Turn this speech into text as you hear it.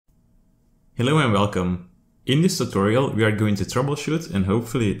Hello and welcome. In this tutorial we are going to troubleshoot and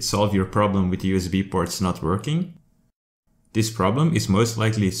hopefully solve your problem with USB ports not working. This problem is most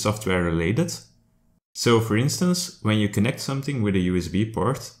likely software related. So for instance, when you connect something with a USB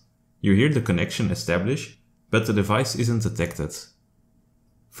port, you hear the connection establish, but the device isn't detected.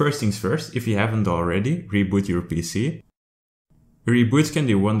 First things first, if you haven't already, reboot your PC. A reboot can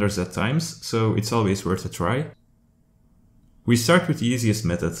do wonders at times, so it's always worth a try. We start with the easiest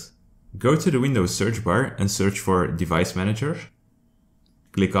method. Go to the Windows search bar and search for Device Manager.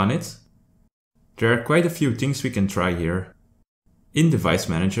 Click on it. There are quite a few things we can try here. In Device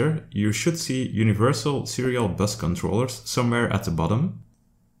Manager, you should see Universal Serial Bus Controllers somewhere at the bottom.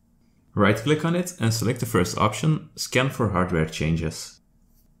 Right-click on it and select the first option, Scan for Hardware Changes.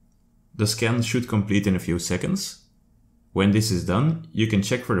 The scan should complete in a few seconds. When this is done, you can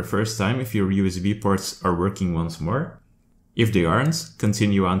check for the first time if your USB ports are working once more. If they aren't,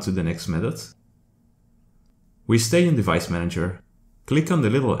 continue on to the next method. We stay in Device Manager. Click on the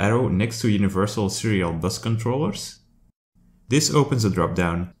little arrow next to Universal Serial Bus Controllers. This opens a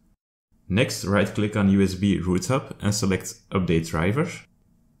drop-down. Next, right-click on USB Root Hub and select Update Driver.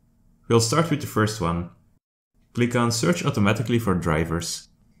 We'll start with the first one. Click on Search automatically for drivers.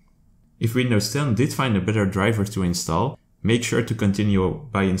 If Windows 10 did find a better driver to install, make sure to continue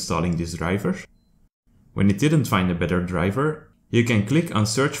by installing this driver. When it didn't find a better driver, you can click on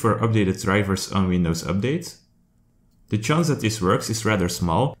Search for updated drivers on Windows Update. The chance that this works is rather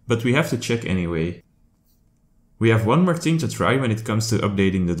small, but we have to check anyway. We have one more thing to try when it comes to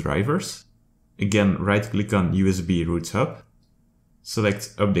updating the drivers. Again, right-click on USB Root Hub,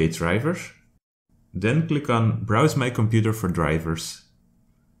 select Update Driver, then click on Browse my computer for drivers.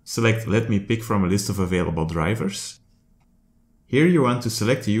 Select Let me pick from a list of available drivers. Here you want to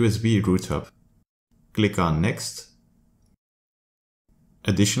select the USB Root Hub. Click on Next.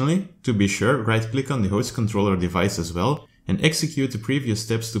 Additionally, to be sure, right-click on the host controller device as well and execute the previous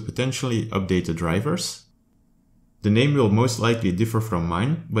steps to potentially update the drivers. The name will most likely differ from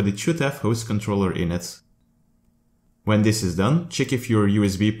mine, but it should have host controller in it. When this is done, check if your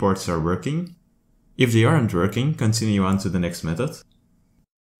USB ports are working. If they aren't working, continue on to the next method.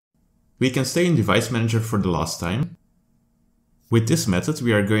 We can stay in Device Manager for the last time. With this method,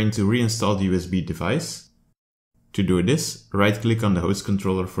 we are going to reinstall the USB device. To do this, right-click on the host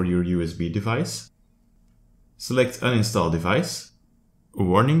controller for your USB device. Select Uninstall Device. A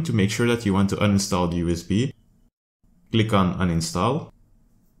warning to make sure that you want to uninstall the USB. Click on Uninstall.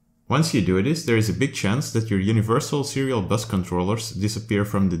 Once you do this, there is a big chance that your Universal Serial Bus Controllers disappear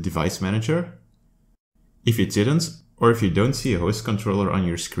from the Device Manager. If it didn't, or if you don't see a host controller on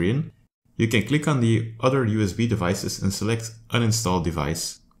your screen, you can click on the other USB devices and select Uninstall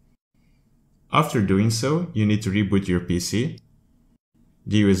Device. After doing so, you need to reboot your PC.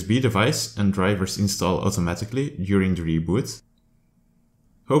 The USB device and drivers install automatically during the reboot.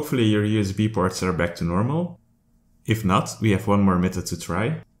 Hopefully your USB ports are back to normal. If not, we have one more method to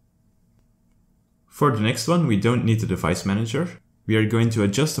try. For the next one, we don't need the Device Manager. We are going to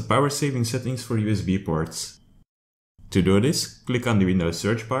adjust the power saving settings for USB ports. To do this, click on the Windows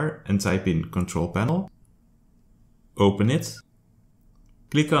search bar and type in Control Panel. Open it.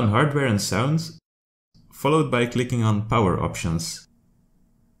 Click on Hardware and Sound, followed by clicking on Power Options.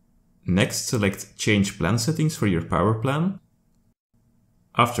 Next, select Change Plan Settings for your power plan.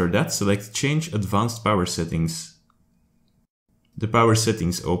 After that, select Change Advanced Power Settings. The power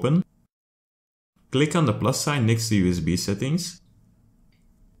settings open. Click on the plus sign next to USB settings.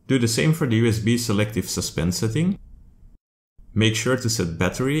 Do the same for the USB Selective Suspend setting. Make sure to set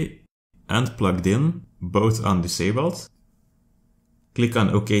battery and plugged in, both on disabled. Click on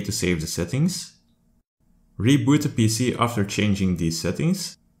OK to save the settings. Reboot the PC after changing these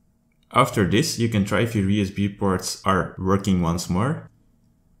settings. After this, you can try if your USB ports are working once more.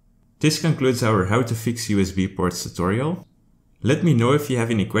 This concludes our How to Fix USB Ports tutorial. Let me know if you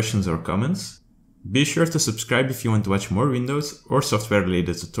have any questions or comments. Be sure to subscribe if you want to watch more Windows or software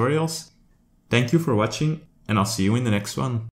related tutorials. Thank you for watching, and I'll see you in the next one.